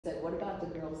said, what about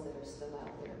the girls that are still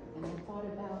out there? And I thought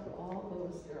about all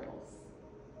those girls,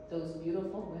 those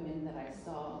beautiful women that I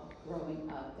saw growing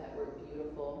up that were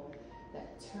beautiful,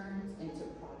 that turned into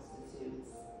prostitutes,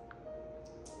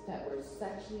 that were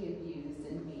sexually abused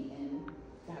and beaten,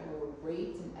 that were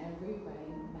raped in every way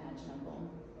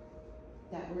imaginable,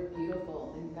 that were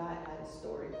beautiful and God had a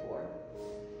story for.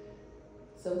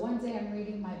 So one day I'm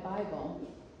reading my Bible,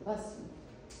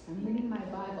 I'm reading my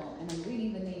Bible and I'm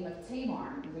reading the name of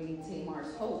Tamar. I'm reading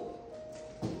Tamar's hope.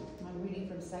 I'm reading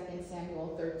from 2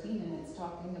 Samuel 13, and it's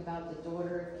talking about the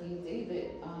daughter of King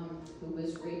David who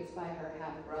was raped by her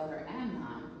half-brother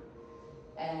Amnon.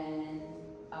 And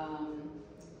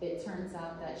it turns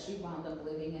out that she wound up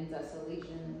living in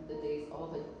desolation all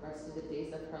the rest of the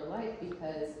days of her life,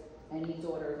 because any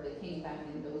daughter of the king back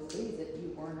in those days, if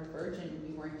you weren't a virgin and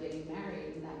you weren't getting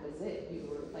married and that was it, you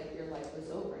were like, your life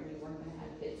was over and you weren't going to have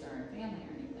kids or a family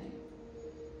or anything.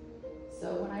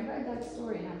 So when I read that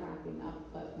story, and I'm wrapping up,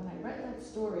 but when I read that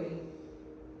story,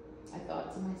 I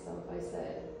thought to myself, I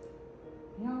said,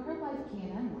 you know, her life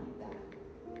can't end like that.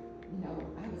 You know,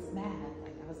 I was mad.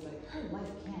 I was like, her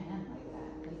life can't end like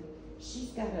that. Like,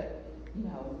 she's got to, you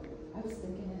know, I was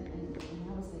thinking, and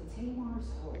I was like,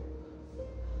 Tamar's hope.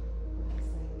 I was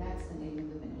like, that's the name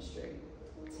of the ministry,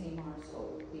 Tamar's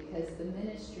hope. Because the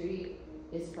ministry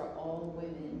is for all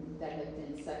women that have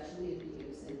been sexually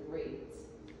abused and raped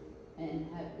and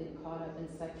have been caught up in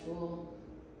sexual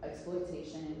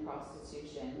exploitation and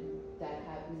prostitution, that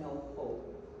have no hope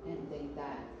and think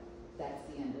that that's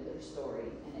the end of their story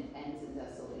and it ends in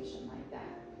desolation like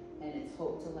that. And it's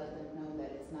hope to let them know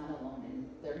that it's not alone, and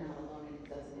they're not alone, and it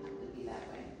doesn't have to be that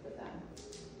way for them.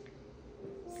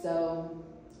 So,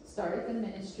 started the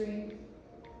ministry,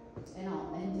 and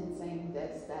I'll end in saying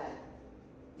this, that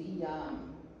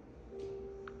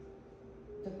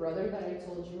the brother that I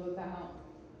told you about,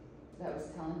 that was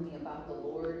telling me about the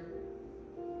Lord,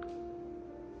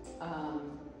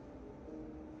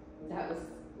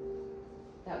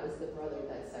 that was the brother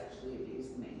that sexually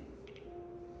abused me.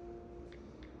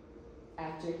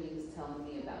 After he was telling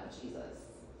me about Jesus.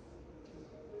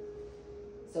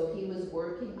 So he was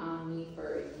working on me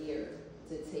for a year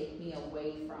to take me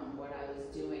away from what I was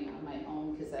doing on my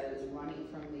own, because I was running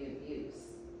from the abuse.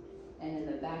 And in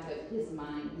the back of his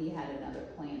mind, he had another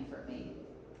plan for me,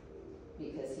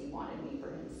 because he wanted me for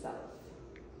himself.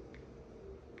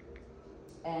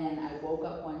 And I woke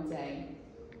up one day,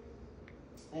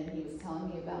 and he was telling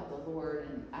me about the Lord,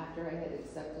 and after I had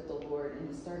accepted the Lord, and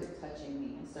he started touching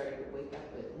me, I started to wake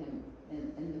up with him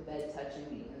in the bed touching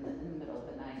me in the middle of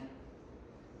the night.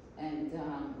 And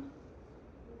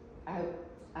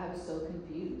I was so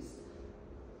confused.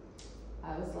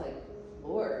 I was like,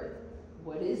 Lord,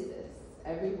 what is this?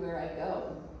 Everywhere I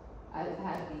go, I've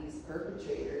had these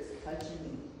perpetrators touching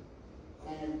me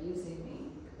and abusing me.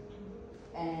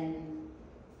 And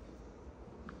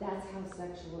that's how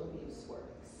sexual abuse works.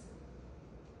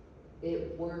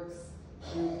 It works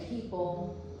through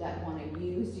people that want to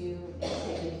use you and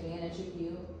take advantage of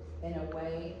you in a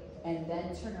way, and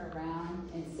then turn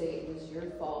around and say it was your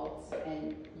fault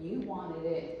and you wanted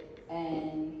it,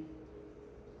 and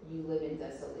you live in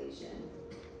desolation.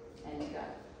 And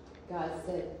God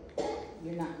said,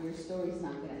 your story's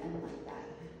not going to end like that.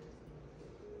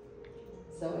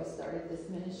 So I started this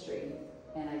ministry,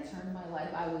 and I turned my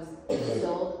life. I was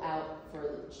sold out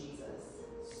for Jesus,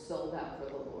 sold out for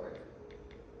the Lord.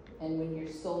 And when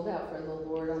you're sold out for the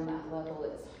Lord on that level,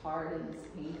 it's hard and it's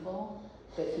painful,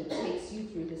 but he takes you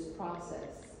through this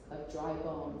process of dry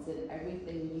bones, and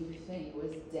everything you think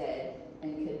was dead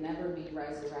and could never be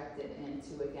resurrected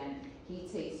into again. He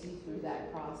takes you through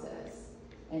that process,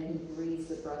 and he breathes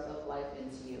the breath of life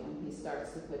into you, and he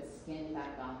starts to put skin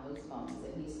back on those bones,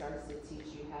 and he starts to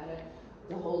teach you how to.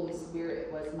 The Holy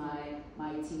Spirit was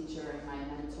my teacher and my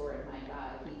mentor and my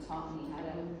guide. He taught me how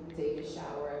to take a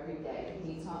shower every day.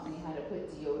 He taught me how to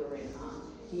put deodorant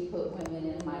on. He put women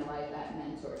in my life that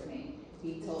mentored me.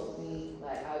 He told me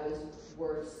that I was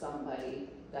worth somebody,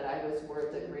 that I was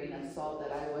worth a grain of salt,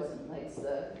 that I wasn't like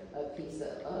a piece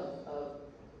of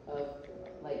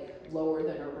like lower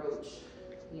than a roach,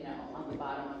 you know, on the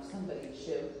bottom of somebody's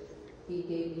shoe. He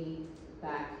gave me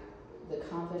back the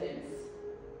confidence.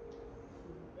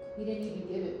 He didn't even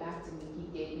give it back to me.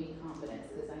 He gave me confidence,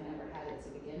 because I never had it to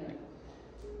begin with.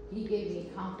 He gave me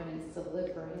confidence to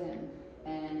live for him.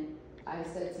 And I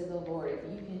said to the Lord, if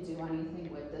you can do anything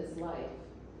with this life,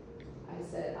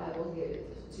 I said, I will give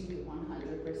it to you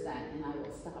 100%, and I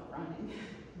will stop running.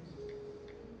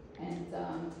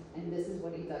 And this is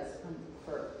what he does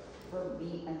for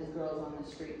me and the girls on the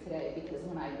street today, because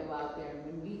when I go out there, and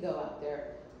when we go out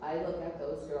there, I look at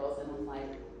those girls and I'm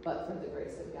like, but for the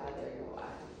grace of God, there go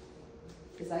I.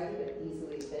 Because I could have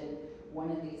easily been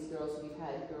one of these girls. We've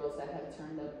had girls that have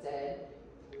turned up dead.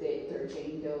 They're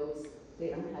Jane Does. They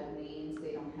don't have names.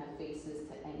 They don't have faces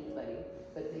to anybody.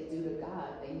 But they do to God.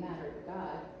 They matter to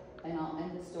God. And I'll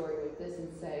end the story with this and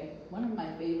say, one of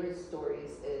my favorite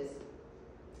stories is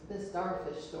the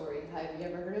starfish story. Have you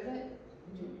ever heard of it?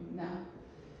 No.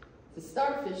 The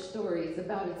starfish story is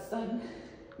about its son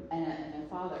and a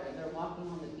father, and they're walking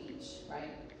on the beach,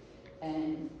 right?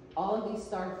 And all of these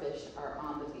starfish are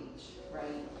on the beach,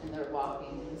 right? And they're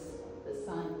walking, and the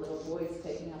son, little boy, is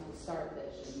picking up the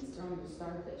starfish, and he's throwing the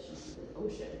starfish into the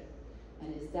ocean.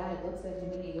 And his dad looks at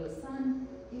him and he goes, "Son,"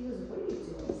 he goes, "what are you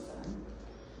doing, son?"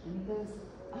 And he goes,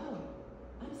 "Oh,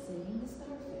 I'm saving the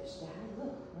starfish, Dad.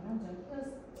 Look what I'm doing." He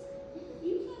goes,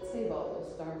 you can't save all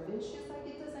those starfish. It's like,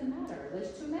 it doesn't matter.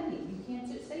 There's too many. You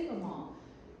can't just save them all."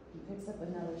 He picks up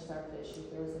another starfish. He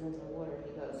throws it into the water.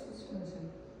 He goes,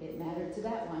 "It mattered to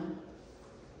that one."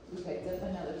 He picked up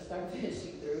another starfish.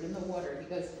 He threw it in the water. He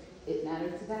goes, "It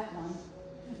mattered to that one."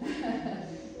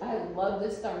 I love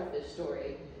this starfish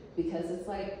story because it's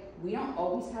like, we don't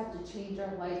always have to change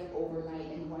our life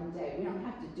overnight in one day. We don't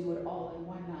have to do it all in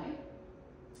one night.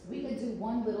 We could do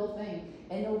one little thing,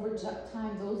 and over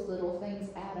time, those little things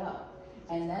add up.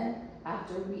 And then,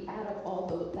 after we add up all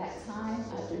that time,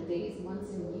 after days,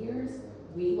 months, and years,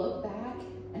 we look back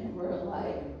and we're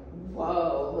like,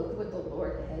 whoa, look what the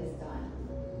Lord has done,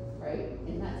 right?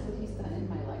 And that's what He's done in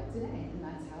my life today, and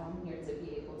that's how I'm here to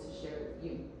be able to share with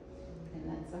you. And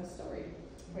that's our story.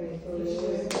 Praise the Lord.